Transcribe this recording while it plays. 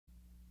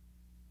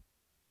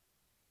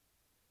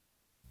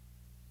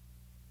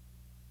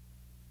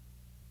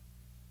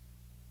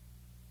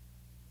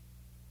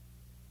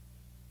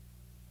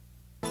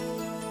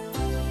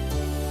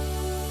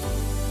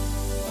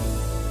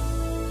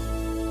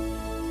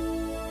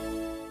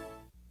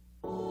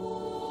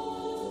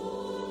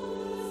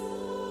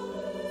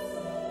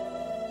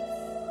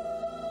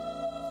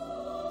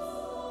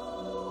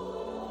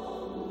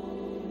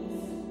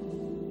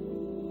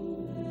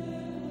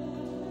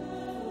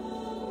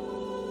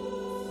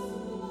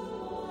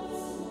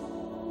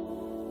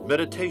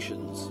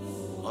Meditations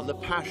on the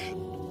passion,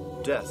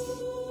 death,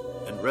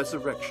 and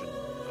resurrection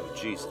of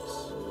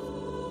Jesus.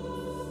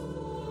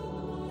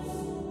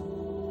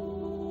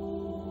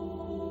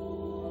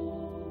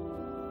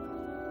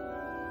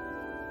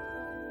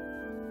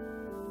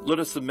 Let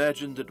us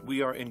imagine that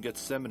we are in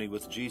Gethsemane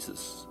with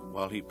Jesus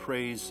while he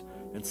prays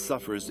and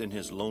suffers in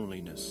his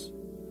loneliness.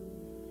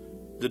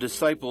 The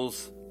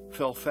disciples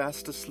fell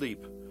fast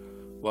asleep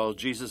while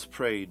Jesus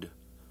prayed,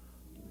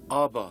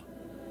 "Abba,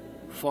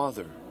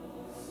 Father,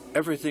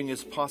 everything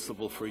is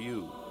possible for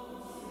you.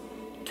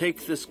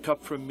 Take this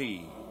cup from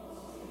me,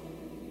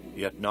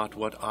 yet not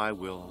what I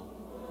will,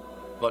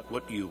 but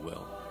what you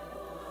will."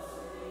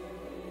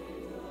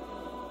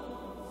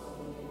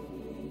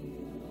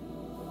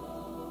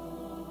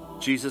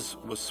 Jesus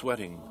was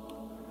sweating,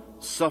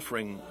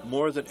 suffering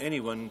more than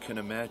anyone can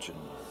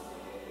imagine.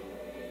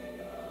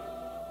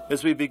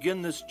 As we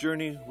begin this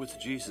journey with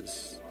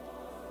Jesus,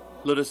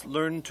 let us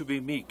learn to be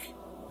meek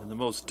in the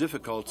most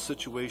difficult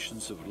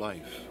situations of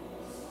life.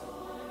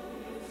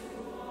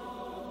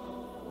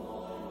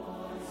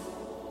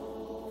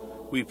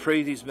 We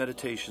pray these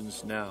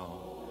meditations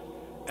now,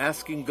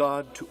 asking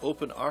God to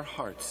open our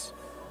hearts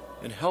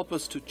and help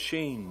us to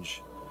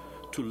change,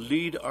 to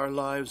lead our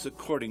lives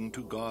according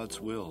to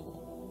God's will.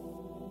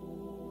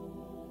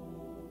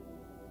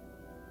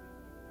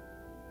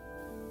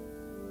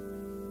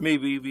 May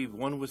we be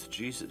one with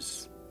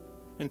Jesus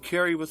and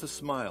carry with a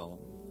smile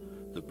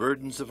the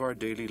burdens of our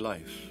daily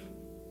life.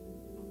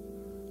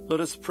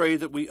 Let us pray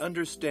that we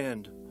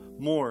understand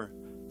more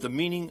the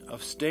meaning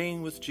of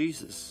staying with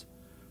Jesus,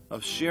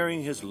 of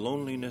sharing his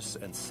loneliness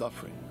and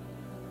suffering,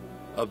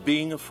 of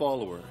being a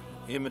follower,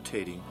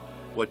 imitating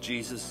what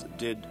Jesus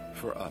did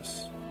for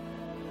us.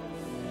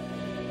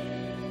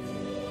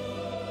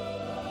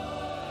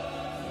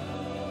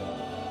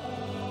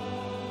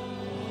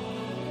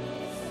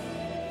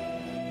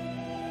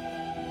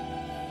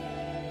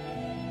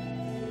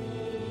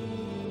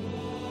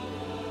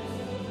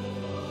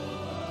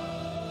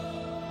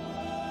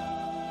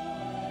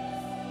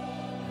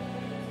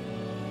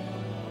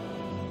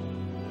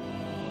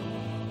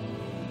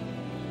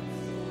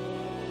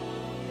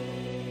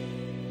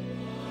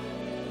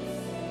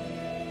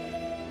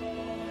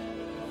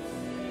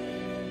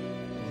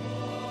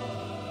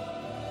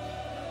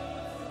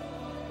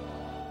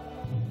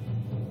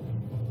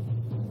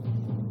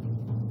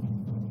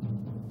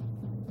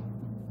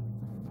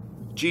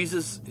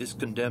 Jesus is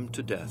condemned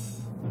to death.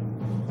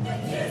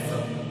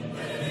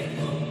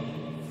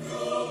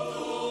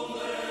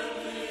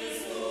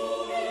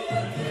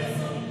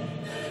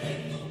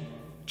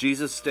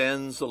 Jesus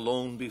stands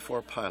alone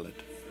before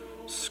Pilate,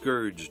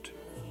 scourged,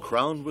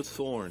 crowned with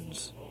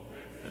thorns,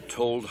 and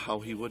told how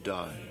he would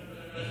die.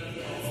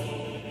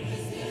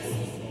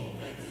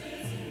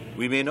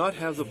 We may not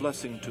have the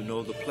blessing to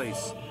know the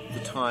place,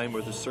 the time,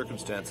 or the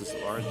circumstances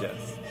of our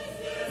death.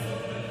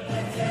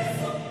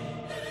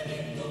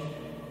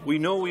 We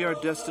know we are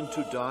destined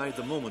to die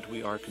the moment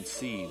we are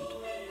conceived.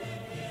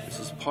 This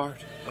is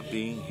part of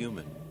being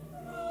human.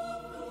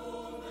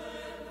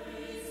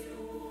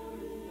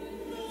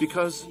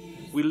 Because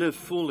we live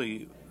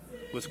fully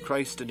with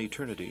Christ in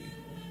eternity,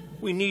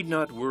 we need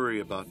not worry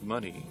about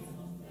money,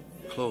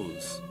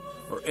 clothes,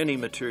 or any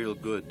material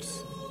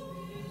goods.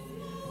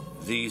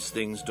 These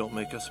things don't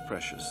make us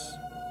precious.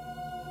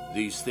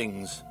 These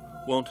things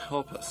won't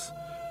help us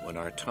when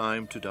our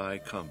time to die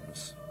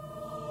comes.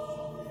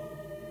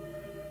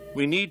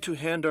 We need to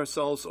hand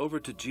ourselves over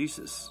to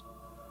Jesus,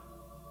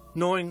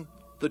 knowing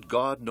that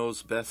God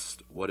knows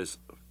best what is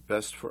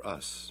best for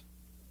us.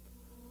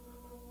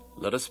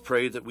 Let us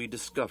pray that we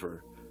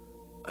discover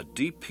a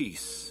deep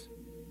peace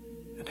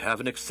and have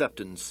an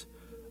acceptance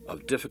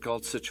of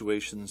difficult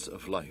situations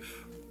of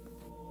life.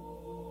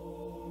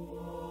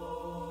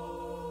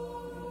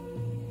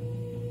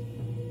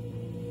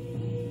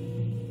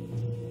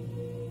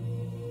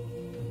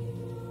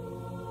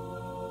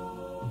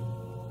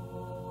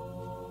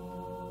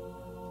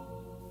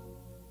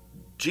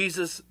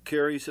 Jesus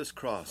carries his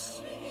cross.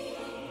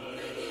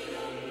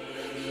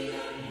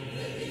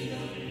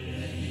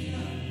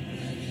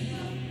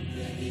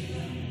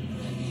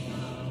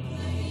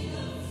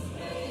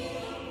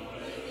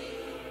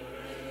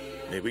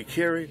 May we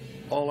carry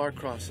all our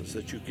crosses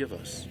that you give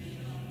us,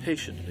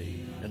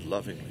 patiently and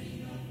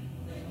lovingly.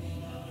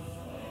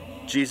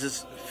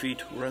 Jesus'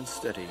 feet were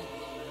unsteady.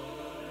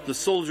 The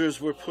soldiers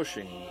were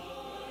pushing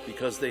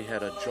because they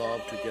had a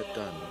job to get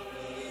done.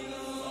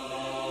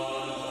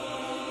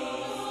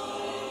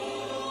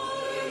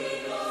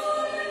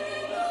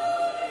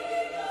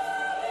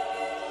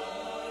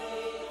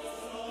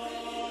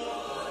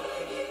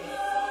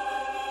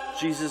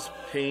 Jesus'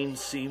 pain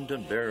seemed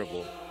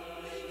unbearable,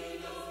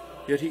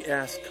 yet he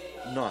asked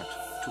not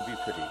to be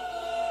pitied.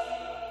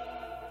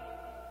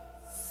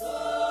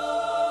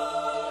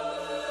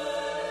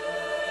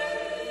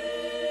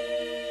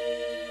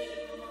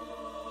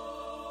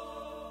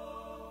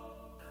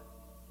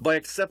 By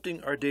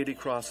accepting our daily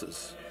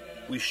crosses,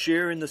 we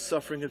share in the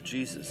suffering of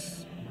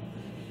Jesus.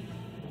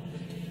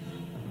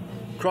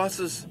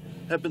 Crosses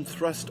have been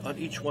thrust on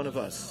each one of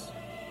us.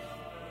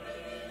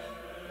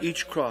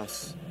 Each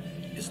cross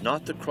is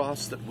not the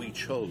cross that we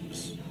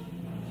chose,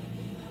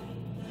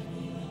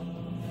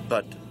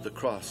 but the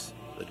cross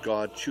that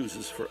God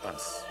chooses for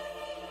us.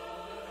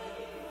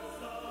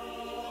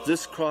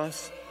 This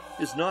cross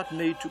is not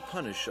made to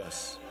punish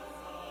us,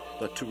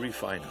 but to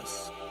refine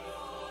us.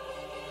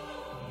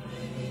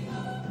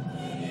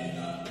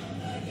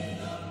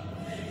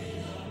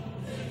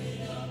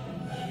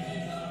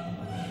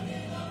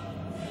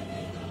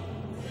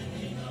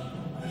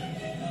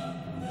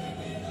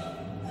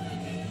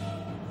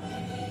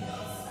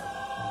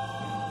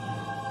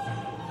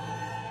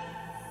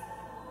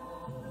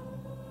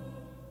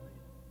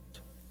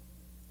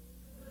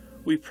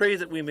 We pray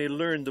that we may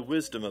learn the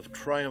wisdom of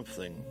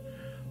triumphing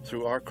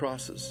through our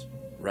crosses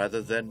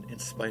rather than in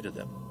spite of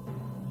them.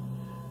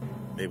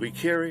 May we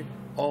carry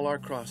all our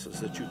crosses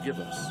that you give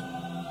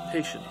us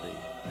patiently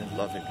and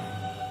lovingly.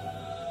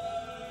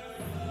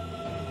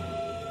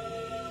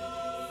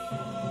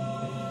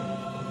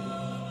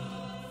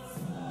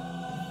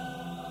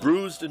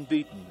 Bruised and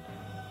beaten,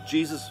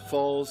 Jesus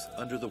falls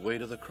under the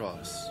weight of the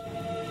cross.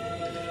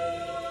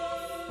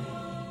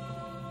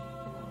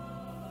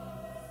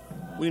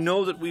 We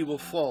know that we will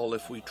fall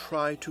if we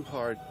try too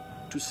hard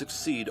to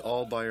succeed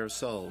all by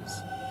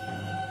ourselves.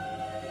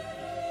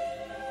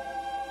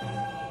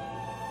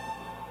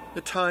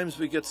 At times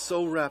we get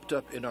so wrapped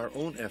up in our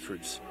own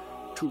efforts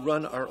to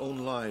run our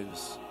own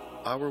lives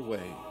our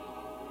way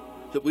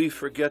that we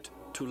forget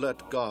to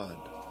let God,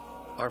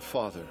 our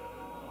Father,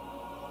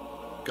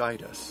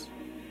 guide us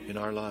in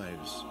our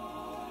lives.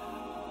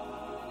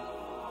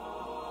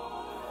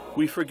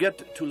 We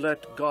forget to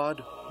let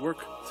God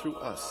work through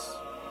us.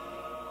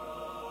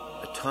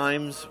 At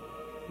times,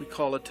 we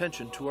call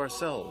attention to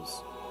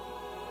ourselves.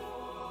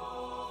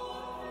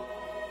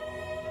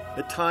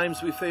 At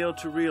times, we fail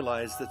to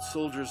realize that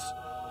soldiers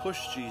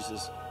pushed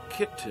Jesus,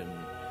 kicked him,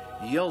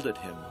 yelled at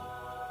him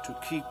to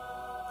keep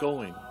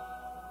going,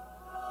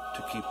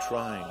 to keep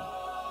trying.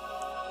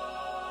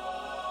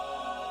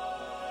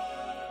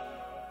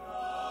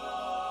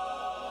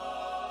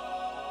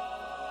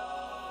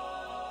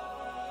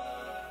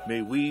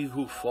 May we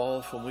who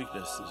fall from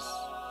weaknesses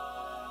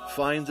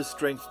find the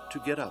strength to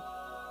get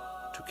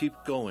up, to keep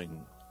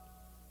going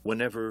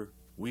whenever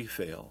we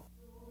fail.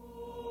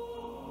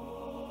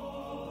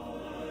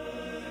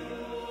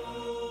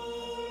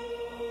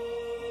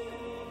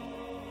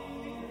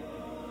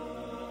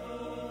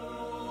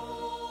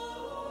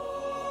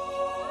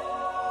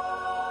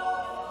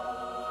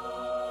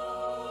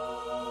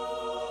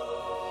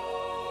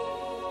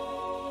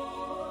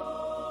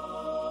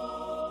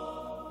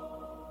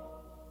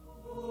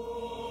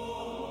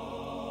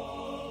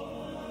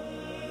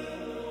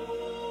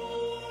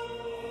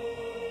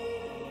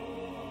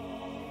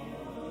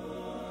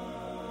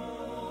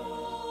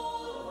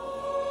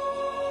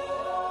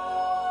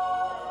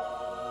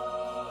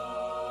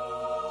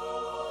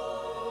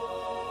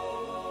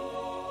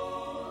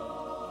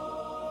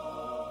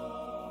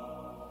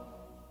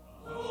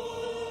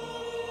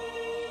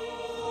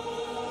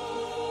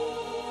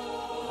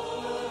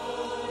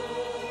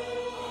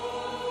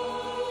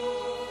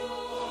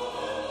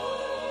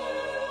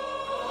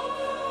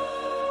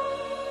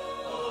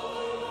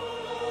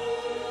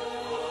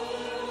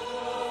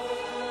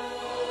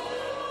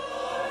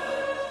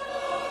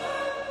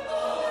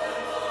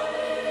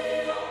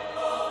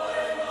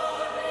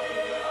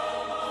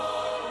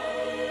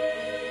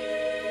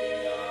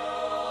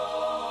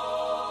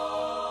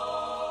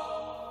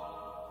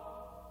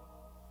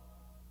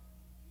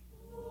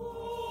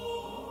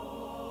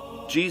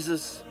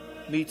 Jesus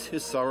meets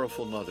his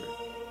sorrowful mother.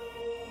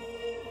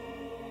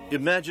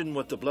 Imagine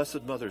what the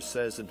Blessed Mother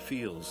says and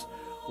feels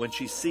when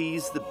she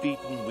sees the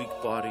beaten, weak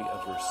body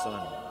of her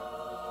son.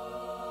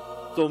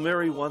 Though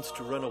Mary wants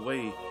to run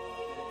away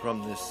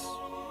from this,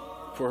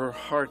 for her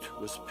heart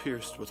was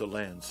pierced with a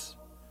lance,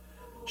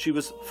 she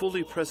was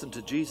fully present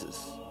to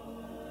Jesus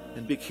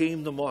and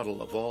became the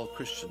model of all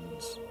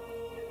Christians.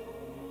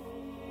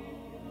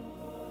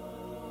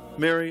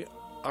 Mary,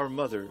 our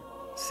mother,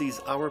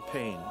 sees our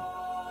pain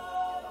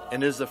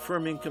and is a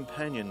affirming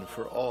companion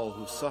for all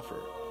who suffer.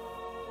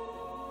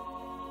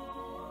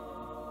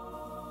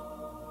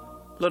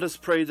 Let us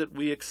pray that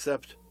we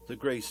accept the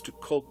grace to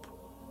cope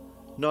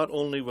not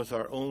only with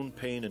our own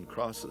pain and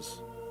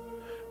crosses,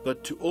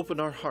 but to open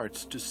our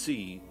hearts to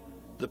see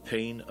the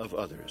pain of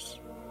others.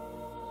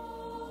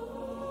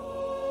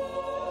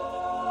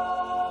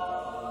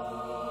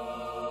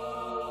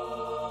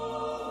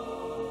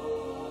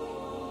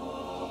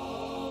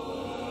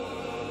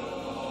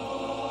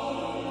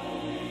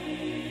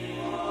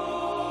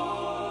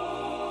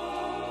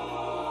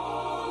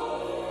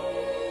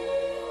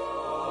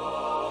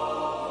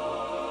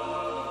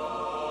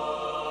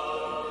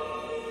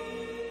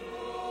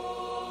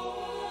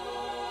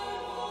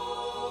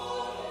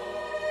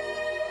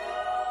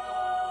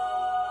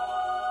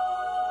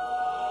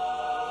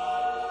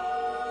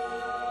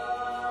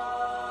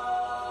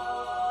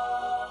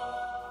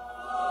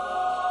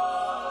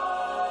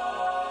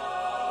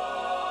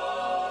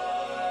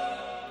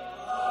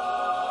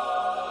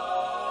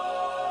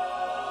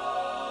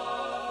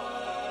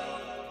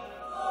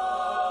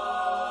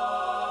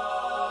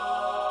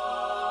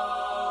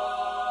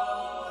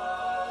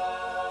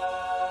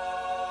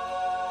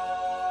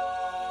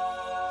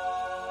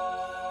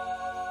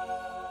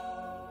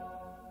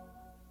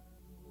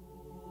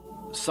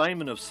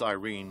 Simon of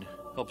Cyrene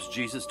helps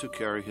Jesus to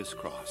carry his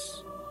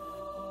cross.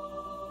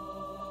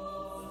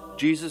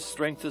 Jesus'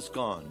 strength is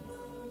gone.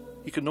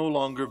 He can no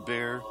longer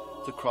bear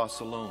the cross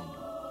alone.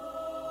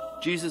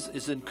 Jesus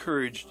is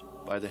encouraged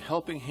by the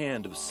helping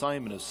hand of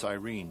Simon of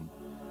Cyrene,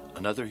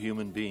 another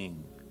human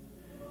being.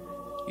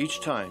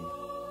 Each time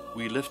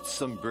we lift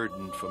some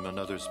burden from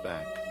another's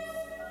back,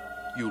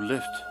 you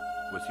lift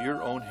with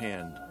your own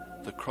hand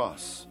the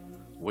cross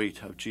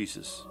weight of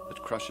Jesus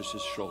that crushes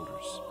his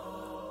shoulders.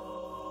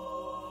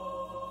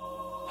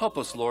 Help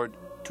us, Lord,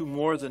 to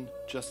more than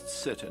just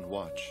sit and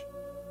watch.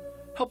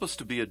 Help us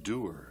to be a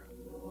doer.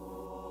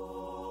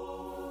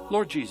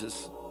 Lord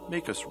Jesus,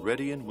 make us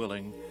ready and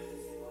willing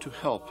to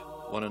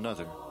help one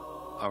another,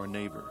 our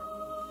neighbor.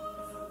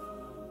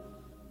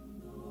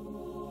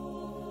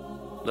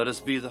 Let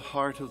us be the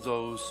heart of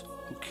those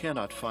who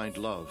cannot find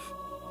love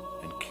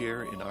and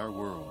care in our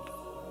world.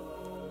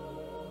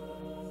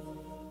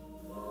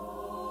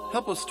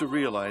 Help us to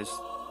realize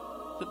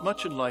that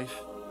much in life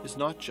is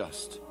not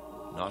just,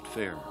 not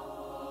fair.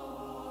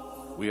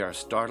 We are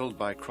startled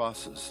by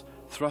crosses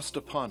thrust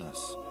upon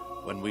us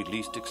when we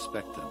least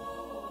expect them.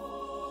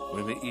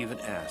 We may even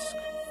ask,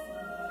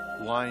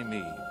 why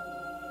me?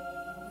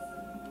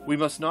 We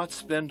must not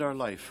spend our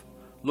life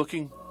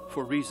looking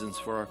for reasons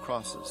for our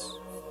crosses.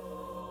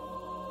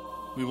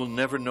 We will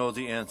never know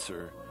the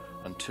answer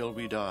until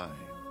we die.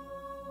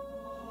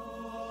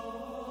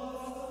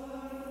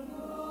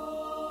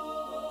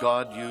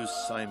 God used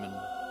Simon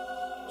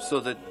so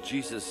that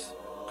Jesus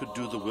could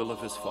do the will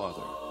of his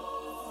Father.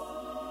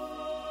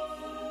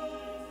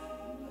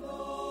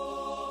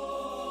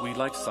 We,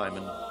 like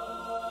Simon,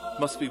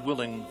 must be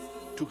willing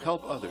to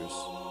help others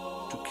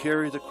to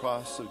carry the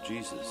cross of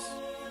Jesus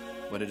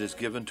when it is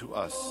given to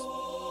us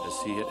as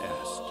he had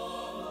asked.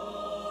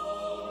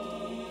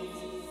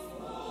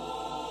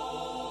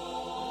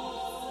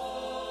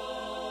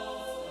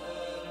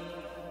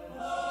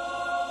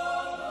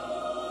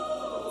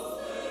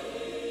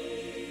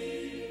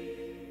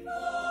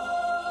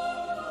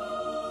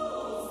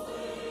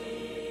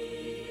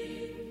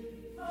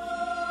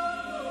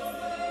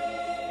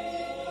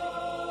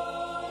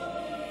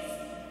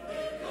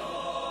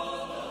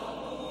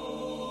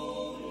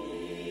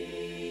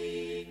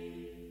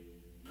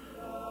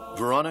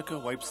 Veronica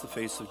wipes the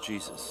face of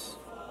Jesus.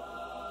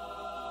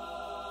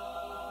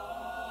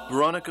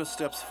 Veronica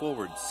steps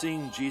forward,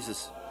 seeing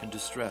Jesus in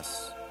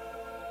distress.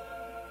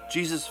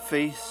 Jesus'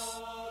 face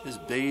is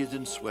bathed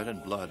in sweat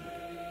and blood.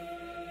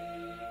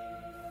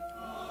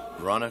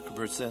 Veronica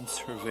presents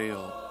her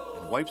veil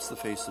and wipes the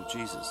face of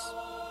Jesus,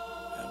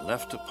 and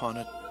left upon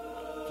it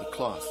the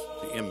cloth,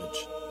 the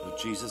image of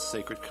Jesus'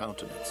 sacred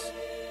countenance.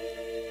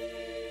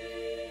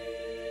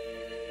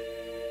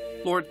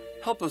 Lord,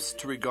 help us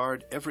to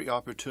regard every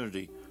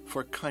opportunity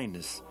for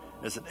kindness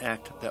as an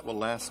act that will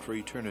last for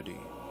eternity.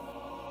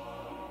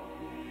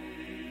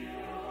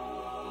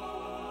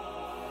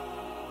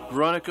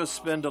 Veronica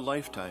spent a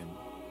lifetime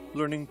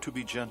learning to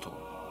be gentle.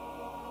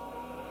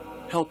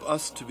 Help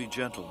us to be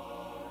gentle,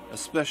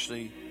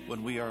 especially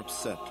when we are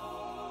upset.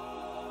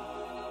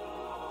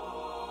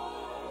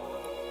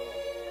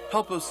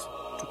 Help us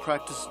to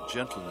practice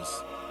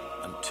gentleness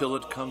until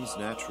it comes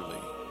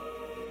naturally.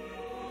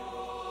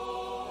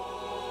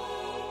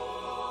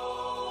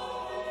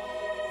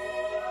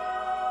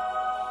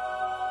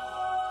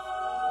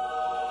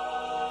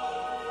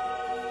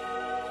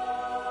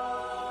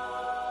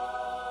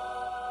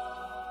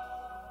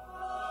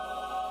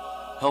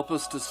 Help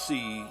us to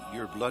see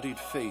your bloodied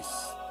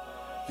face,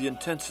 the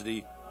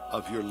intensity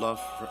of your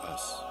love for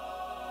us.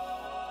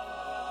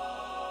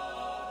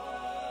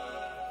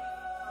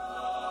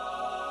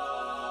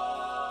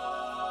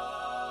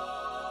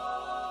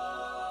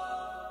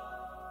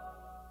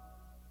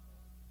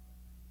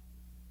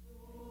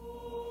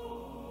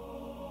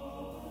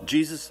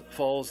 Jesus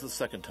falls the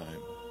second time.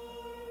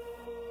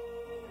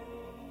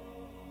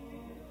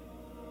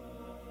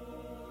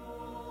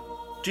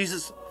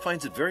 Jesus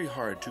finds it very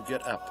hard to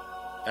get up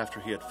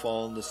after he had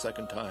fallen the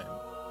second time.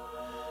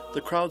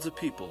 The crowds of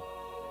people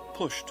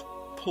pushed,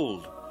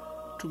 pulled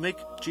to make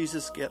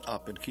Jesus get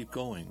up and keep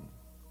going.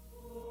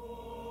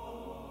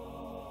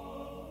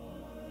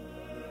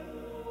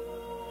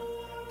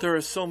 There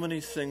are so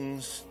many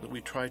things that we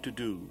try to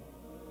do,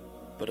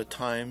 but at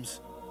times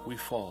we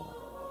fall.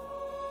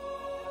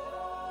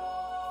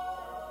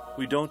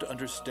 We don't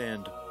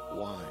understand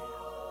why.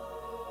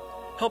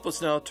 Help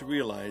us now to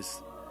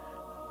realize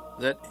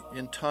that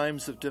in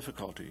times of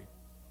difficulty,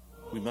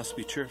 we must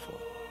be cheerful.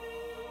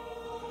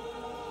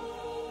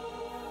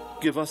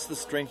 Give us the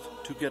strength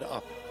to get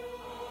up,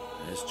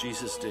 as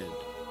Jesus did.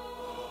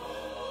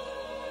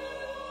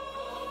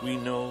 We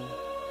know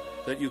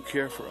that you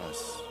care for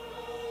us,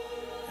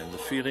 and the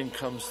feeling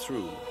comes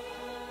through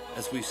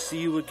as we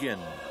see you again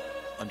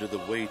under the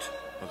weight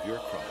of your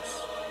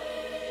cross.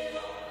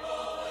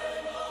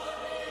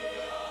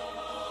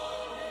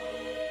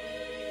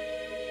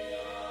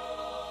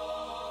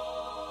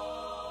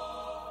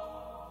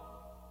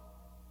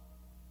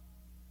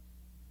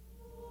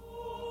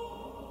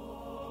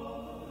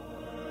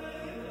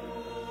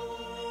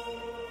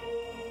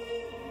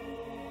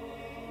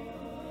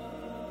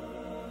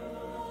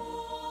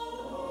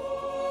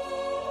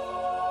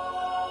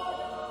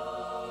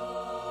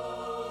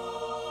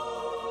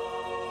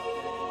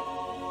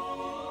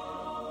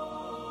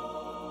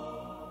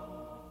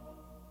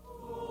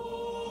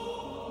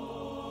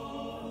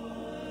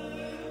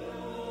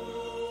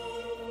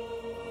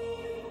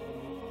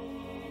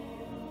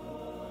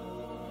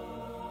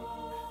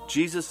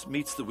 Jesus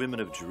meets the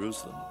women of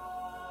Jerusalem.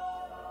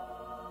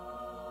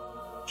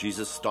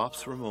 Jesus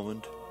stops for a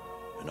moment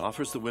and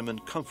offers the women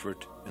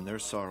comfort in their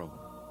sorrow.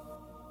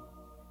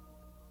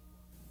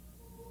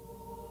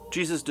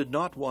 Jesus did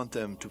not want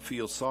them to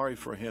feel sorry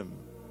for him,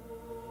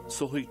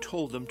 so he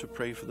told them to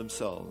pray for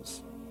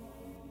themselves.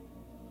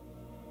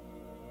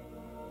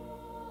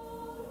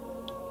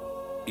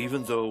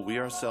 Even though we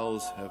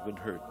ourselves have been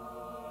hurt,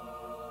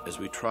 as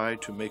we try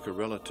to make a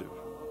relative,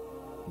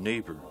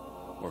 neighbor,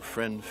 or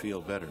friend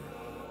feel better,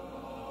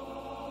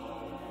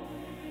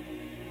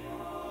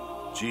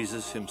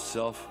 Jesus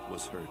himself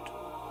was hurt,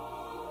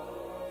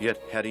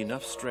 yet had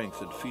enough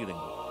strength and feeling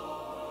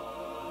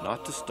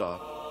not to stop,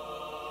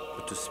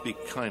 but to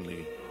speak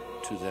kindly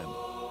to them.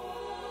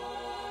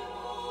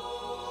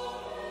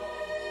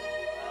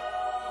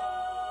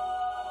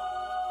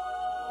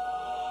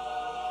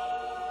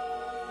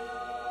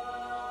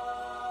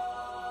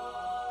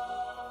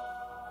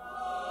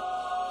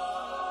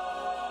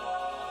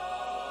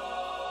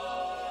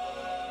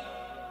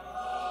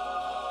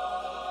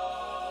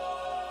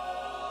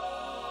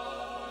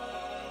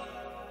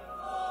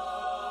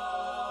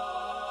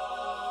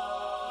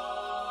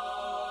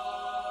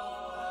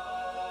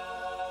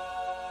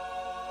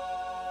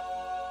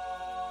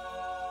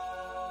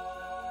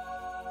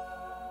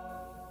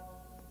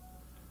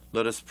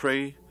 Let us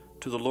pray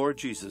to the Lord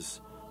Jesus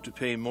to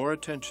pay more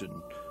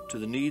attention to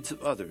the needs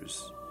of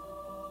others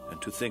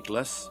and to think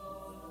less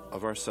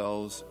of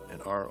ourselves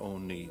and our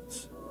own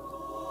needs.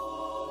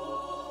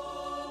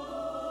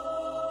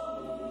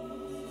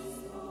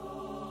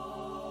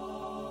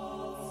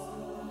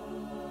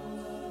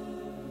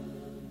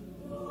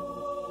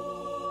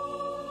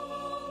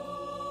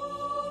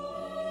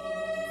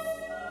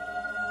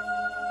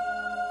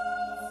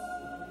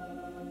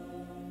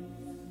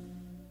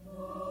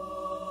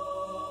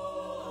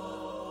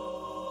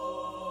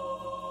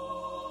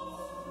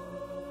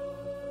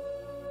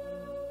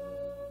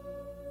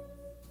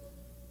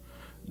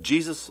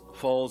 Jesus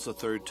falls a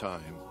third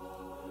time.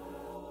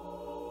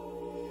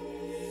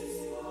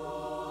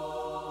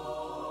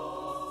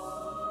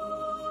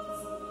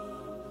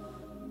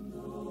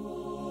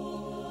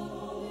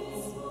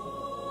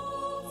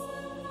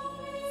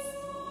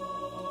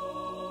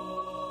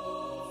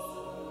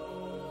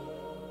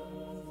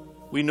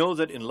 We know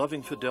that in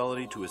loving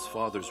fidelity to his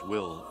Father's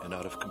will and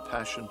out of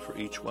compassion for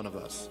each one of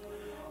us,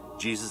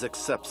 Jesus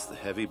accepts the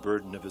heavy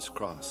burden of his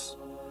cross.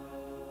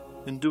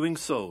 In doing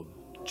so,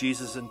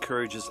 Jesus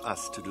encourages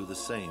us to do the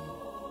same.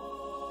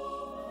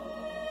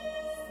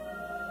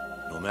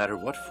 No matter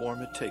what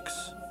form it takes,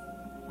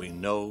 we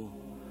know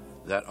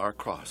that our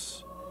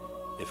cross,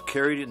 if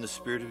carried in the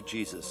Spirit of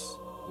Jesus,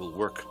 will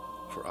work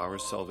for our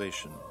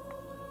salvation.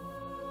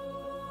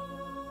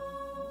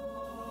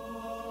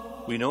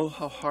 We know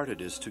how hard it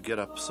is to get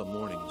up some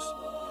mornings,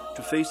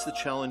 to face the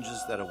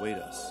challenges that await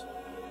us.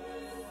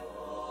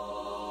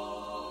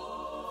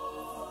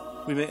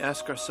 We may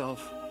ask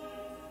ourselves,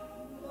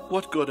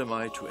 what good am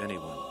I to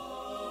anyone?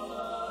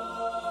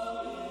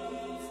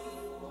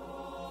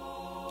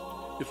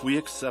 If we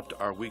accept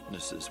our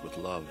weaknesses with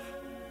love,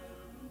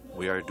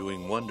 we are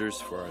doing wonders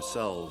for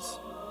ourselves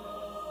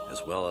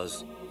as well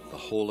as the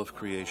whole of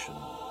creation.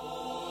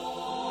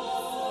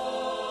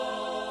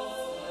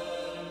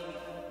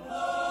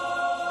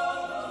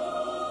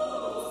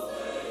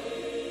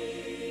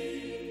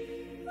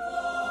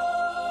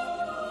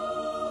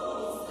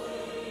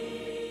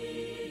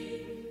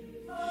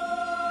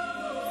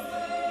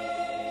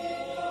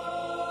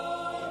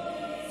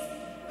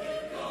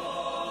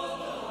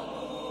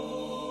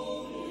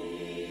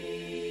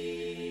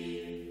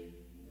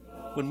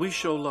 When we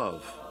show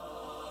love,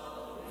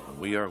 when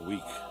we are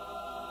weak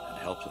and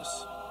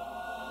helpless,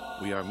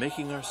 we are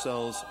making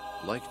ourselves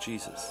like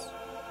Jesus.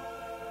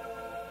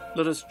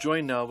 Let us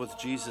join now with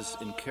Jesus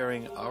in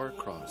carrying our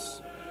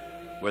cross,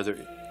 whether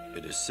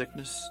it is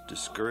sickness,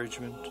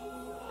 discouragement,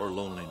 or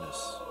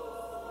loneliness.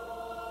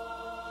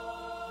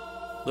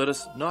 Let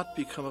us not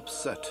become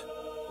upset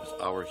with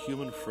our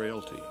human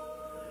frailty,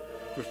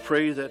 but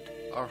pray that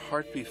our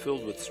heart be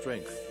filled with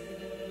strength,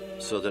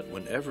 so that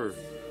whenever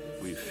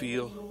we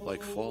feel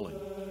like falling,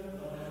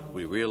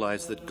 we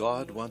realize that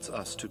God wants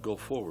us to go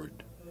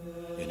forward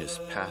in his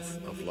path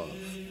of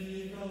love.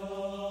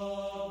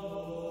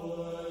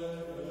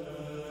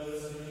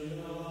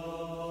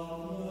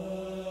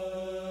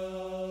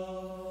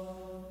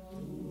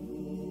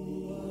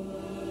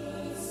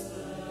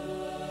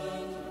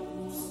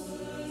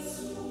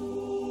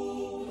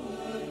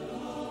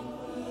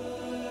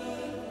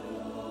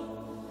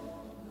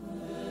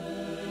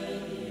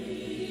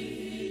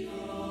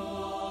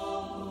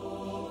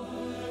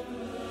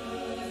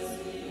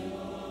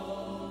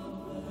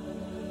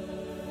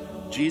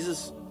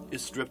 Jesus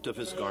is stripped of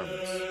his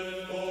garments.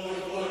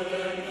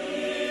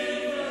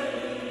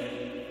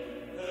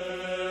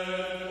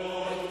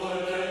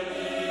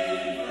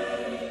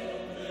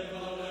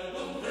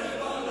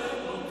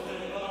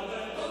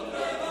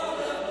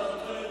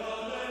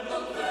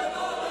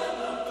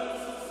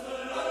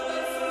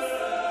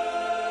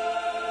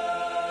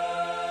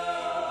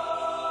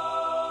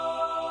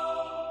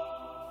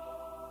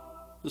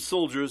 The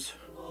soldiers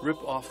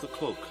rip off the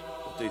cloak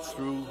that they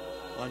threw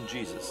on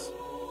Jesus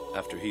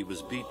after he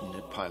was beaten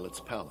at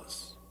Pilate's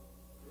palace.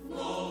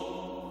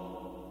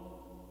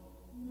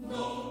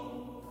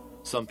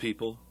 Some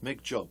people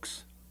make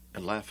jokes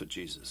and laugh at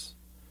Jesus.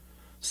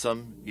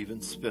 Some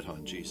even spit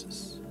on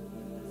Jesus.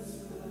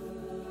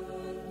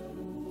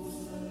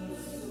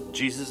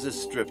 Jesus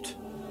is stripped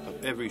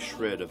of every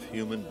shred of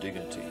human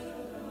dignity.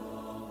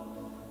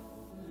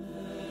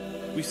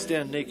 We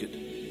stand naked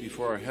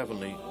before our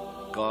heavenly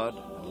God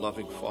and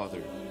loving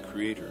Father,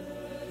 Creator.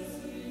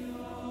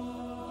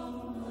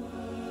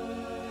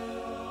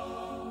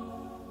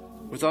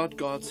 Without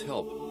God's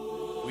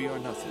help, we are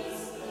nothing.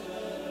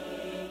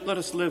 Let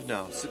us live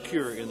now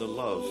secure in the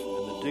love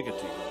and the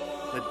dignity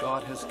that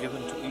God has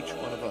given to each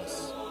one of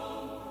us.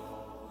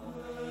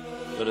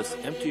 Let us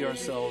empty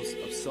ourselves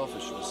of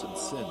selfishness and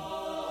sin,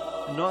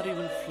 and not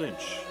even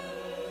flinch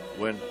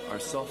when our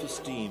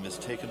self-esteem is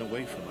taken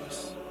away from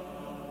us.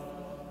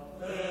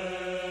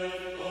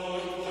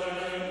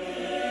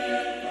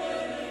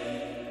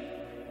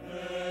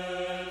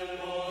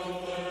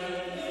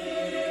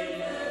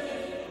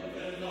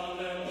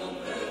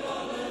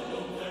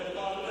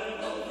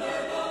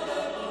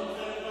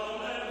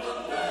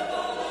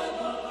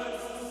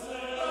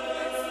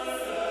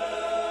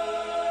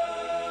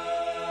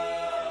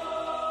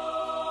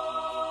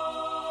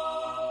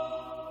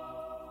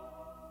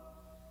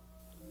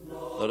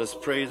 Let us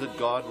pray that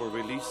God will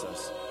release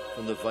us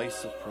from the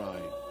vice of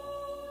pride.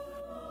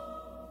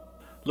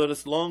 Let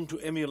us long to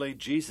emulate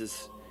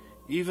Jesus,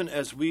 even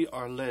as we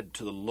are led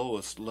to the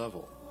lowest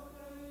level.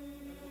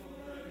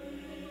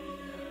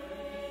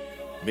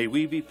 May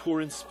we be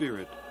poor in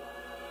spirit,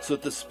 so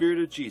that the Spirit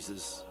of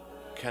Jesus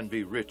can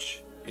be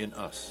rich in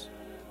us.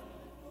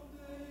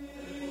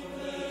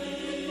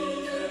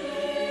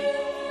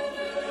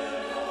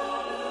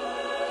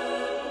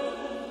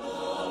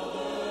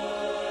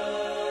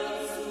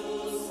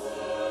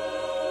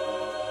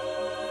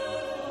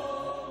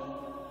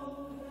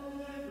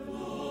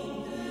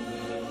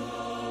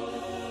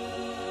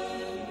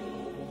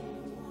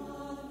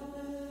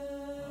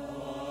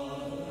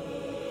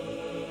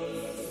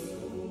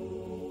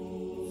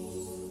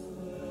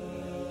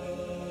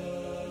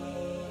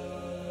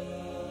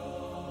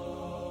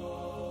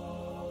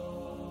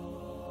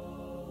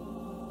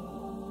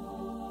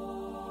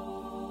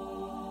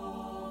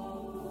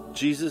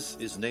 Jesus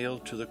is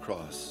nailed to the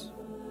cross.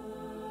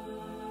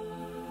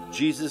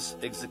 Jesus'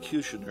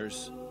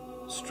 executioners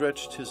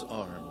stretched his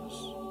arms.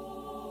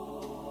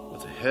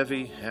 With a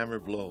heavy hammer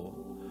blow,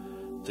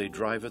 they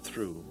drive it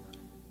through,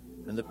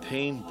 and the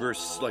pain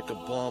bursts like a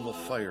bomb of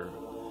fire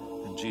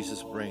in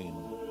Jesus' brain.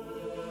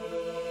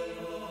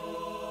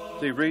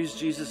 They raised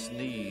Jesus'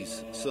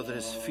 knees so that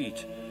his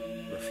feet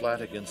were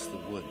flat against the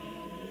wood.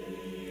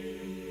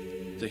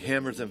 They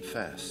hammered them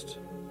fast.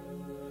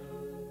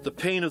 The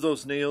pain of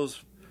those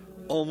nails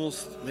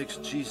almost makes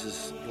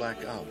Jesus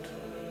black out.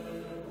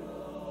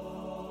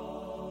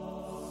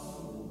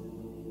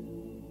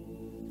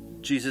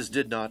 Jesus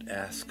did not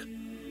ask,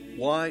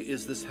 "Why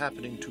is this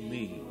happening to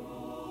me?"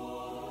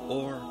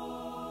 Or,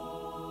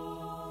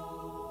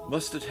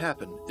 "Must it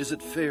happen? Is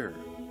it fair?"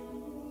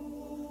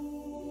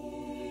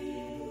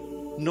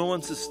 No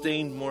one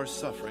sustained more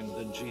suffering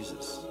than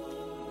Jesus.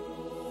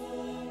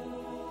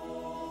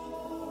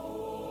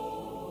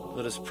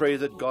 Let us pray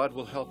that God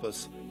will help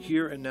us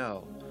here and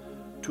now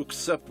to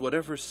accept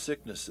whatever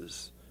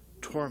sicknesses,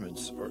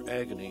 torments, or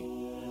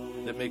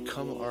agony that may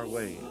come our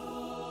way.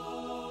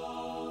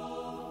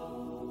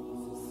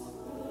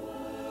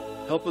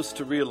 Help us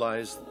to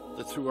realize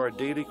that through our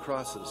daily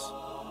crosses,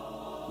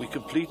 we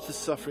complete the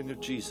suffering of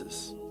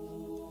Jesus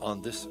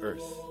on this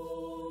earth.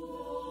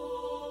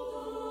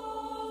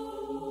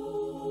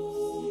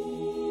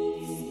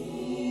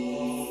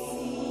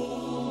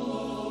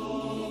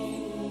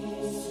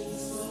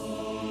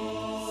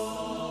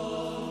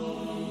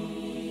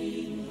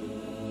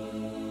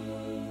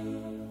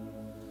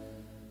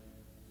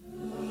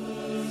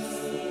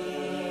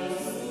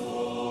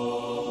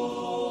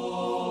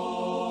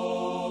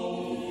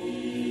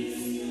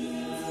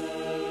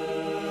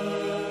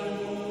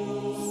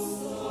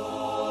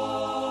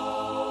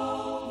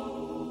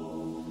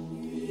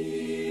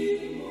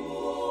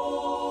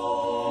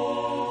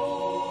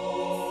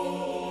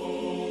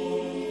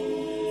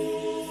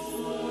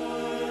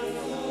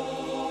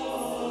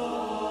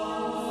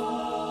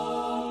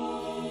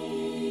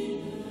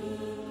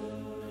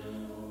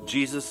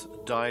 Jesus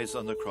dies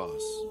on the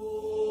cross.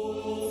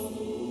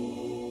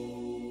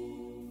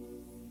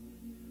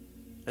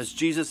 As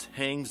Jesus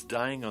hangs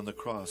dying on the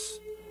cross,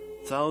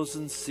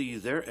 thousands see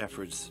their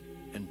efforts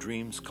and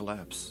dreams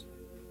collapse.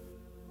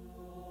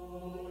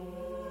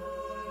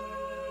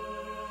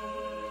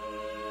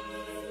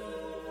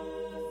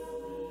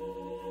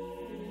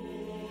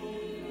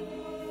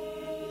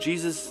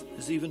 Jesus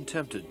is even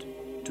tempted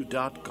to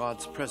doubt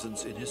God's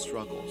presence in his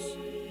struggles.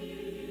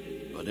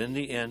 But in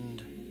the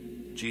end,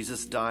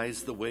 Jesus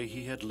dies the way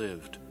he had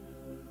lived,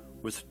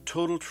 with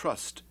total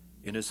trust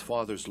in his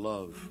Father's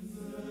love.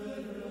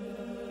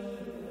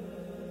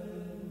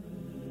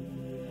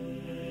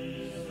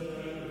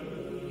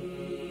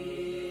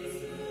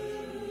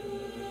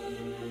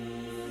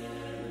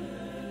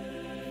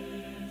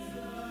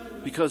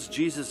 Because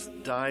Jesus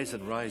dies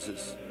and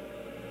rises,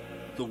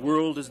 the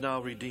world is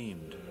now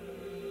redeemed.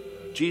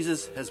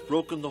 Jesus has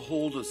broken the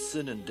hold of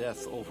sin and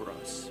death over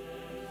us.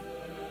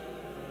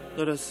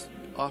 Let us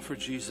offer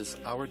Jesus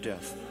our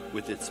death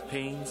with its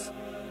pains,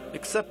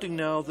 accepting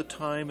now the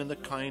time and the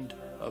kind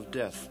of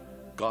death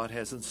God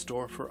has in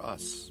store for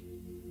us.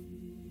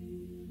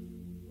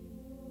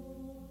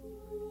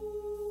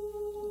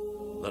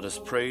 Let us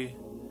pray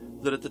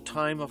that at the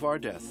time of our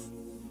death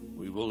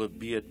we will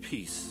be at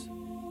peace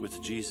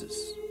with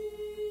Jesus.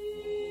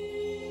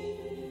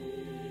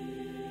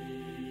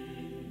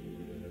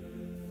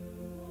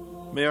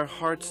 May our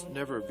hearts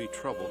never be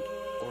troubled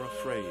or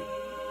afraid.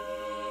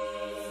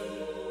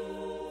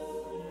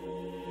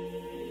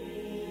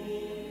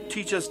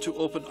 Teach us to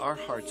open our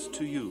hearts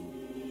to you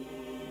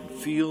and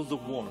feel the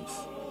warmth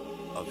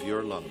of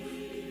your love.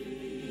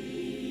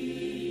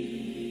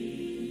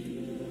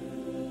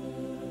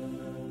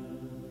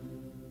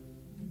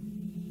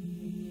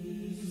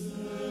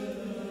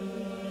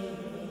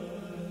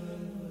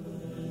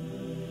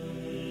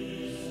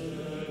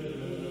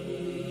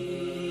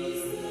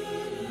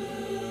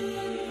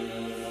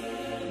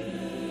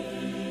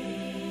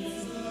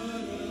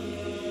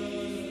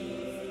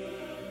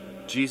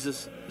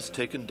 Jesus is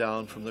taken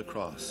down from the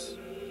cross.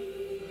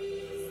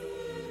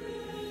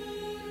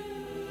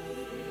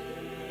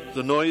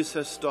 The noise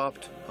has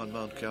stopped on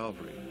Mount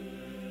Calvary.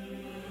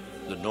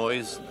 The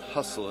noise,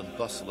 hustle, and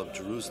bustle of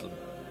Jerusalem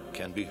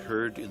can be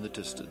heard in the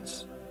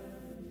distance.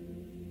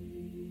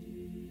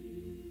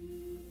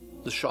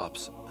 The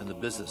shops and the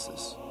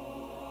businesses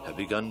have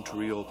begun to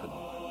reopen.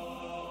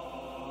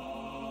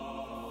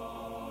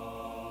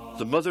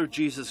 The mother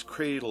Jesus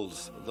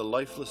cradles the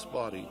lifeless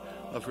body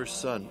of her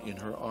son in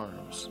her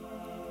arms.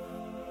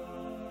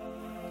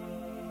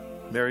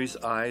 Mary's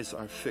eyes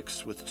are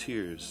fixed with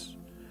tears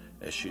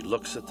as she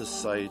looks at the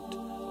sight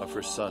of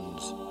her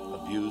son's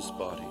abused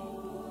body.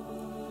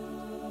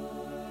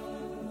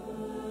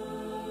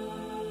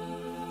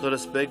 Let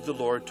us beg the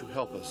Lord to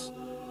help us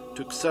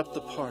to accept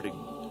the parting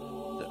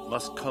that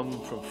must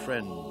come from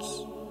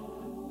friends,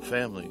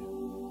 family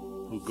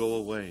who go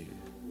away.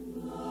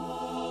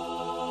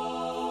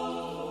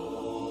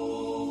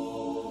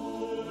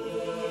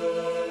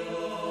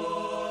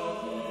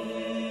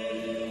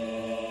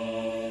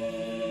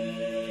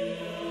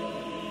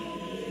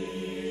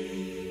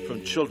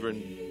 From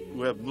children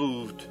who have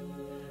moved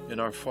and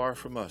are far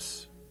from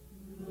us,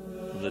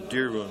 from the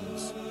dear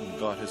ones whom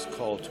God has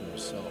called to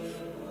himself.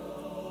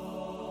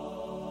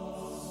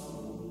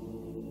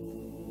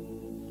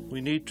 We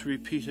need to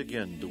repeat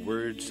again the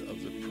words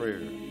of the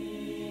prayer.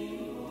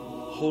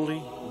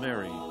 Holy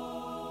Mary,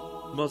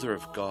 Mother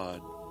of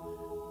God,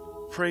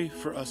 pray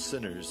for us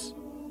sinners,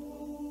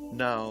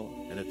 now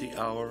and at the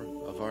hour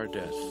of our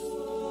death.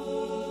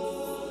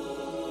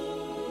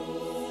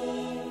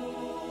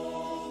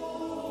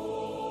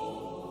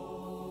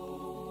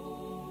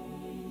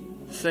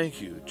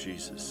 Thank you,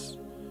 Jesus,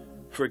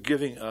 for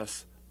giving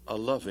us a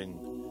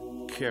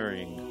loving,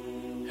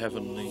 caring,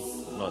 heavenly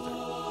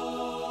Mother.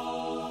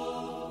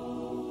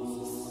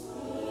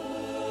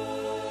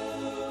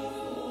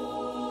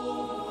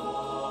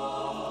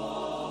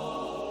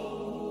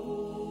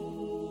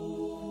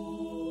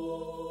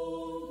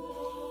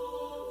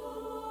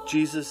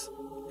 Jesus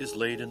is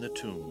laid in the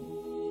tomb.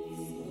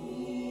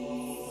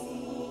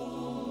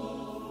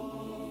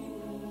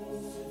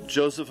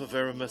 Joseph of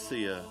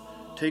Arimathea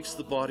takes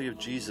the body of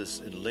Jesus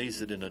and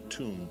lays it in a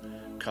tomb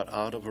cut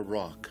out of a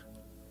rock.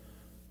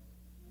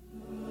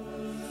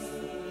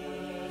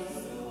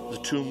 The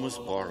tomb was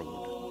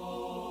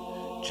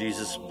borrowed.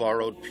 Jesus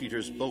borrowed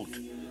Peter's boat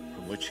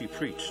from which he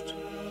preached.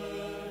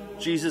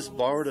 Jesus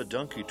borrowed a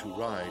donkey to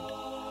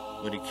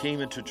ride when he came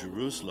into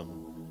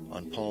Jerusalem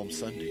on Palm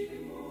Sunday.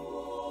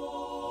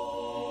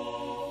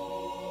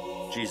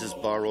 Jesus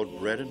borrowed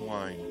bread and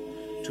wine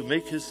to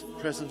make his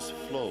presence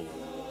flow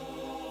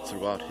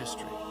throughout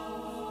history.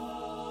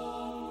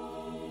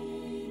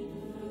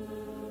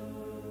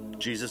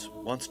 Jesus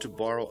wants to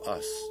borrow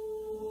us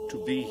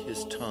to be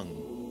his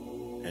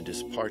tongue and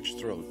his parched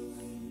throat.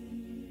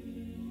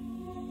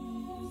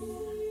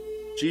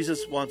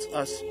 Jesus wants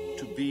us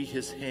to be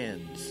his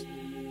hands,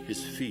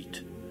 his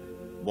feet,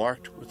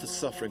 marked with the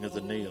suffering of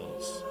the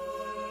nails.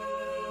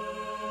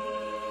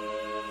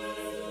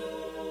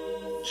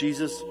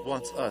 Jesus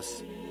wants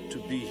us to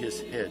be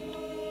his head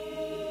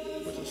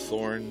with the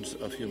thorns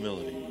of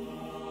humility.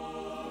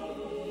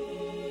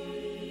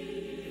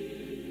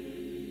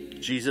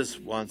 Jesus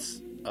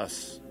wants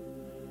us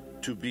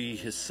to be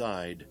his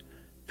side,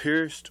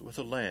 pierced with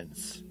a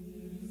lance.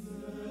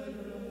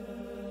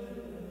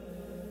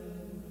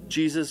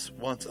 Jesus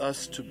wants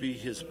us to be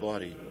his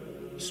body,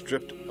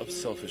 stripped of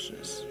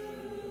selfishness.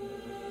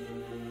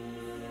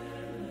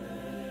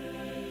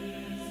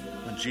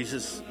 When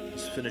Jesus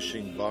is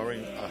finishing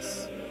borrowing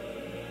us,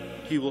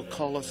 he will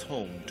call us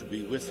home to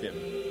be with him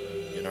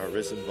in our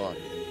risen body.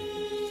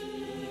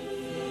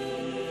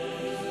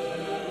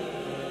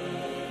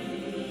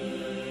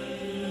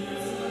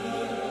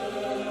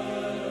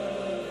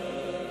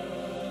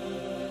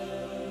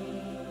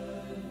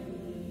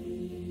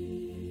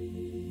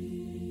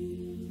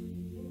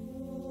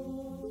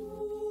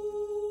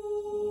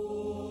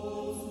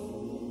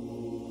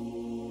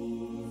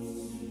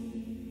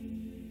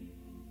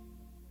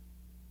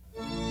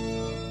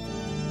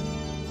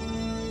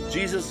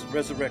 Jesus'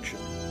 resurrection.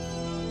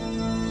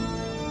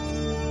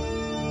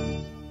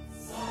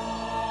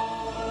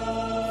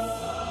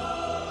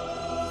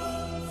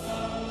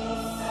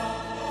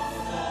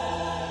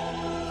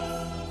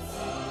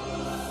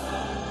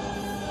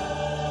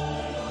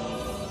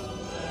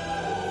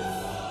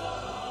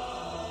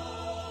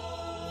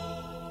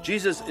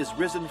 Jesus is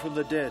risen from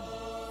the dead.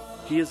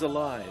 He is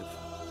alive.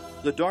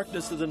 The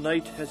darkness of the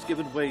night has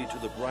given way to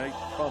the bright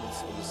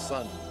promise of the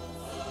sun.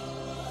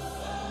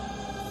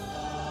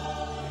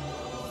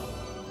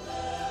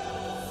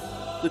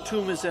 The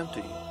tomb is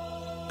empty.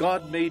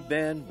 God-made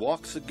man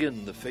walks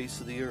again the face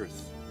of the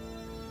earth.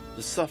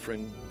 The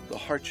suffering, the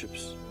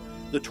hardships,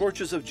 the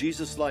tortures of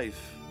Jesus'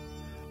 life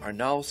are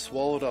now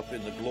swallowed up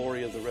in the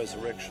glory of the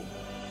resurrection.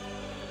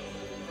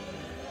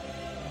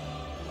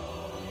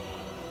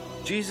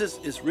 Jesus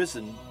is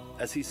risen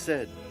as he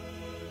said.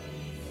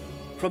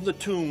 From the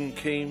tomb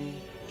came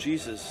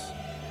Jesus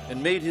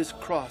and made his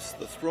cross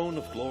the throne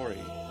of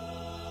glory.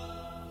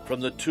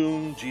 From the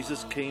tomb,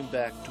 Jesus came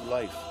back to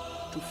life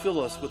to fill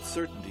us with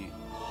certainty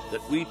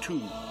that we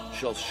too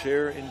shall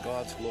share in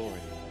God's glory.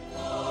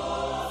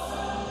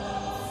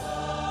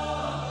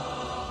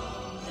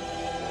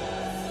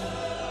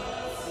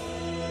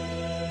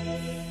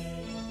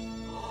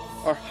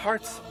 Our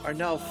hearts are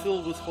now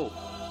filled with hope.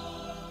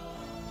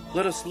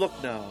 Let us look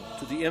now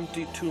to the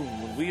empty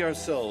tomb when we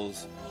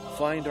ourselves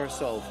find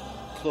ourselves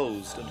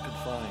closed and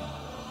confined.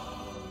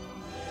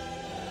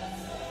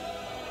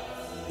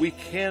 We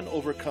can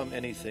overcome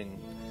anything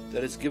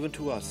that is given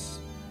to us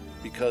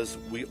because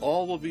we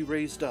all will be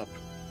raised up,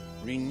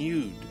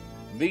 renewed,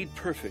 made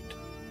perfect,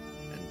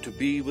 and to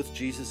be with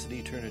Jesus in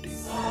eternity.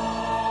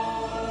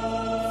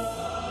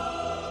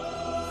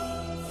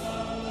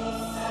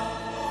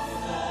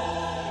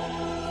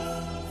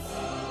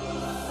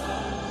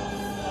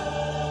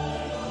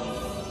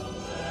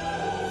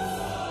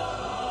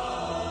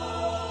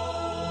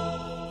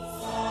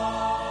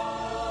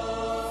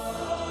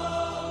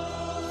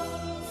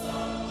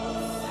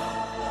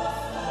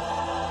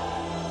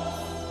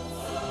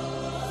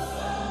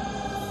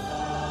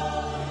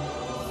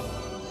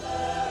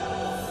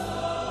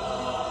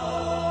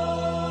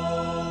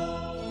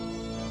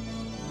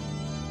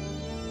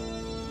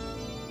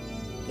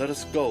 Let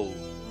us go,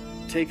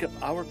 take up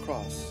our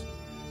cross,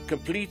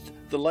 complete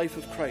the life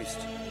of Christ,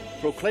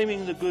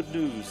 proclaiming the good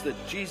news that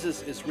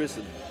Jesus is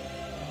risen.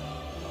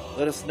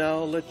 Let us now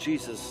let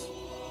Jesus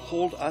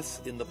hold us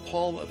in the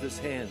palm of his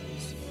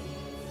hands.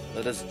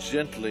 Let us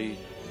gently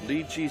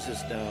lead Jesus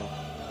now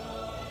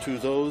to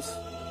those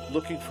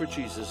looking for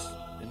Jesus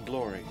in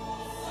glory.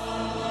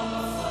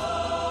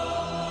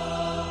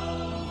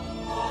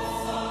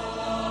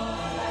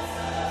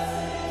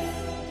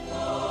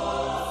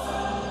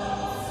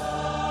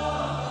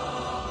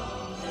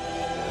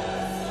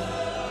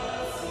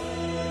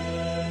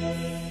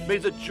 May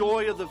the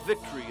joy of the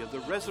victory of the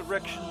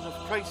resurrection of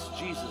Christ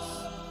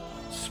Jesus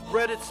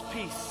spread its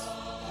peace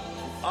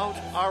throughout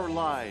our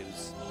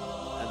lives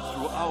and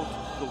throughout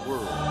the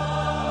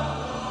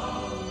world.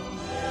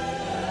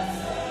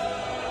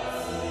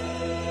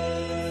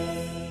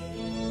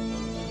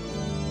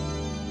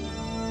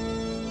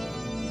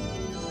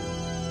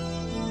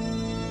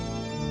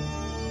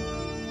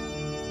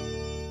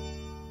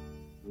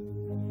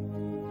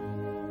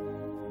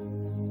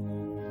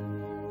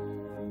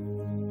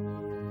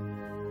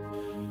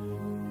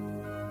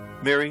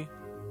 Mary,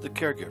 the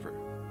caregiver,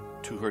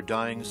 to her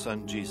dying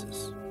son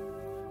Jesus.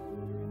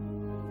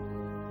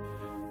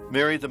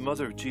 Mary, the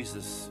mother of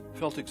Jesus,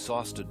 felt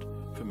exhausted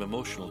from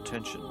emotional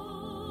tension.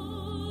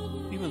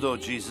 Even though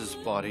Jesus'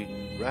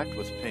 body racked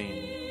with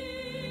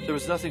pain, there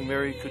was nothing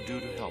Mary could do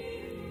to help.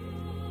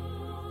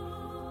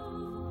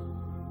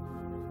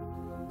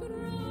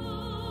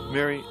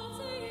 Mary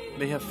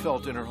may have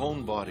felt in her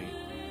own body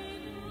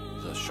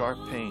the sharp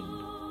pain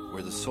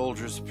where the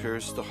soldiers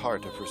pierced the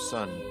heart of her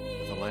son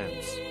with a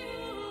lance.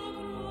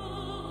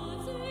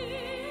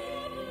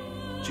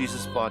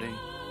 Jesus' body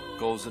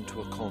goes into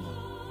a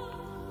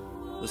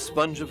coma. The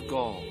sponge of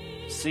gall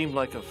seemed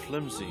like a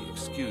flimsy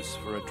excuse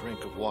for a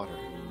drink of water.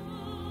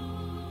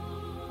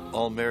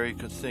 All Mary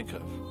could think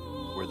of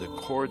were the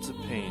cords of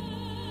pain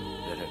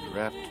that had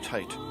wrapped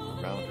tight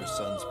around her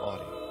son's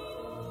body.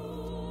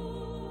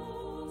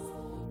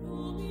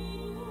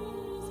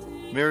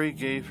 Mary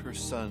gave her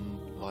son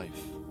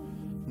life,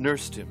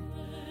 nursed him,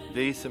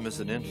 bathed him as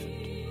an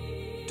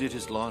infant, did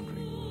his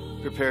laundry,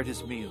 prepared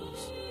his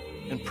meals,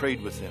 and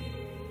prayed with him.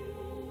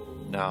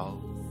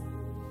 Now,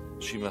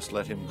 she must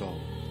let him go.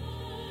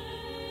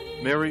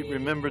 Mary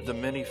remembered the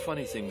many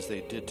funny things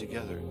they did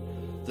together,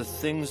 the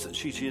things that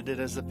she did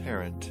as a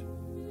parent,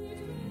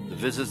 the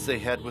visits they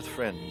had with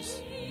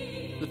friends,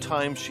 the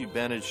times she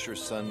bandaged her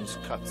son's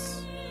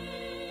cuts,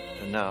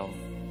 and now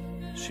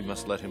she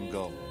must let him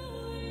go.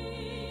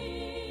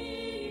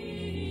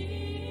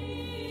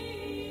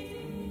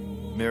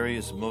 Mary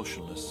is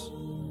motionless,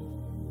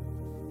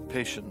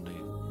 patiently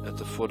at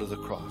the foot of the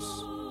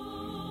cross,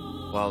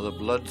 while the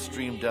blood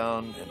streamed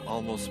down and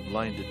almost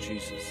blinded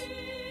Jesus.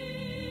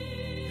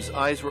 His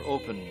eyes were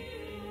open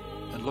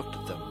and looked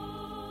at them.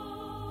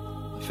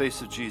 The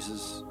face of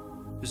Jesus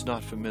is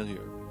not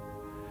familiar.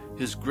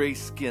 His gray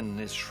skin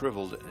is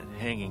shriveled and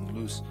hanging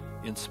loose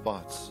in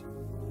spots.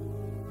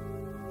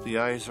 The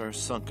eyes are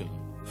sunken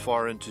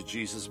far into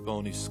Jesus'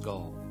 bony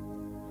skull.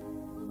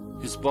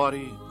 His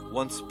body,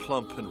 once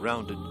plump and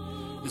rounded,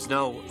 is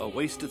now a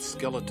wasted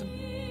skeleton,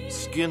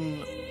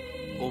 skin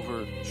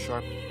over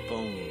sharp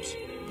bones,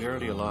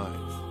 barely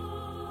alive.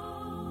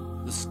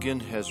 The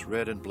skin has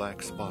red and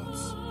black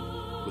spots,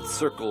 with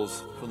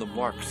circles from the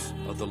marks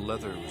of the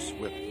leather's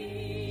whip.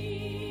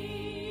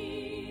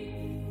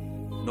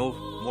 No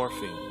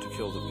morphine to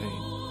kill the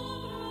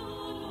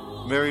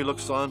pain. Mary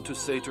looks on to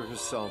say to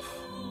herself,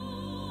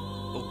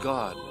 "Oh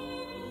God,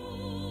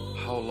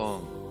 how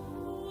long?"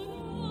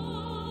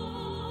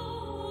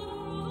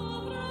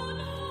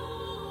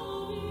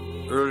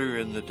 Earlier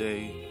in the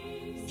day,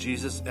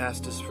 Jesus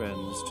asked his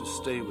friends to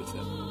stay with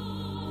him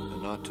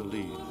and not to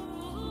leave.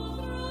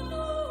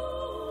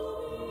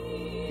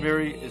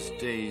 Mary is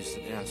dazed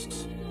and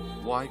asks,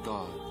 "Why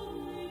God?"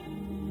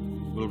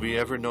 Will we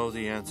ever know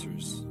the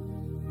answers?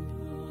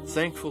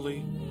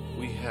 Thankfully,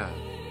 we have.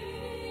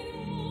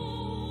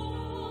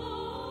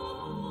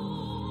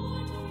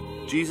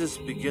 Jesus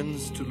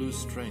begins to lose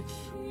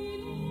strength.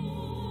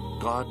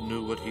 God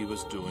knew what he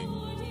was doing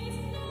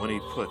when he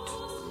put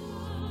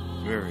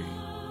Mary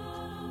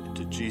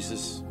into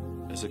Jesus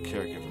as a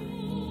caregiver.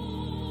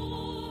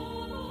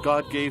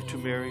 God gave to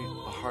Mary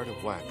a heart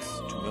of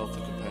wax to melt the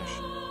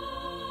compassion.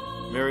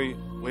 Mary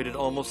waited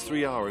almost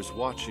 3 hours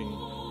watching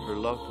her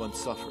loved one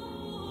suffer.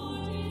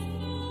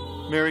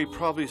 Mary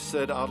probably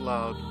said out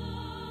loud,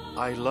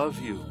 "I love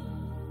you."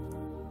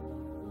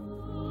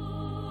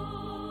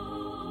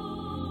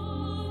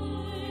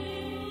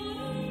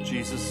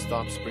 Jesus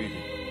stops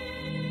breathing.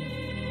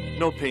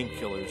 No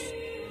painkillers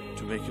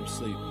to make him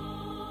sleep.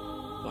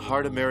 The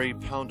heart of Mary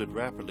pounded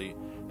rapidly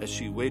as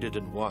she waited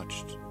and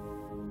watched.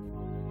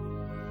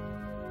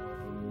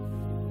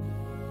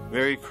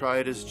 Mary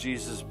cried as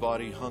Jesus'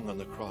 body hung on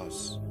the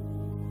cross.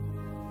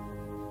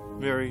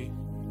 Mary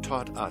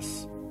taught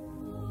us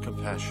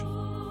compassion.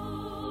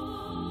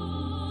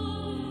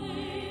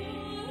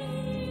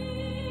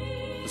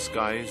 The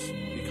skies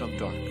become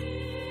dark.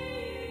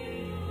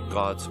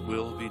 God's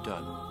will be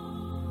done.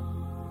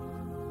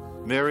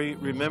 Mary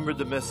remembered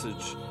the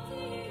message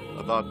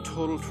about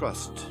total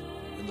trust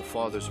in the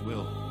Father's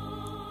will.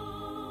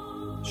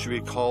 She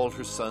recalled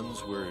her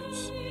son's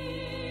words,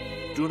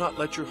 "Do not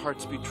let your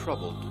hearts be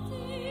troubled.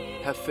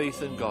 Have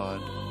faith in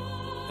God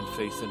and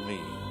faith in me."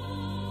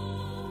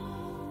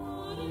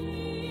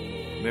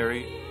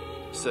 Mary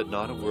said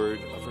not a word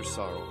of her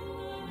sorrow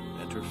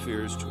and her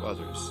fears to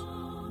others.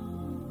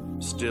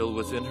 Still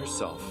within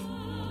herself,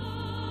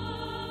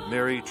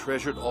 Mary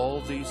treasured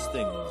all these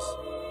things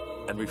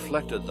and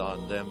reflected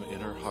on them in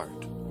her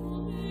heart.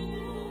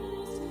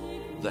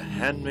 The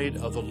handmaid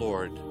of the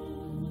Lord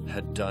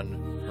had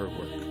done her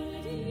work.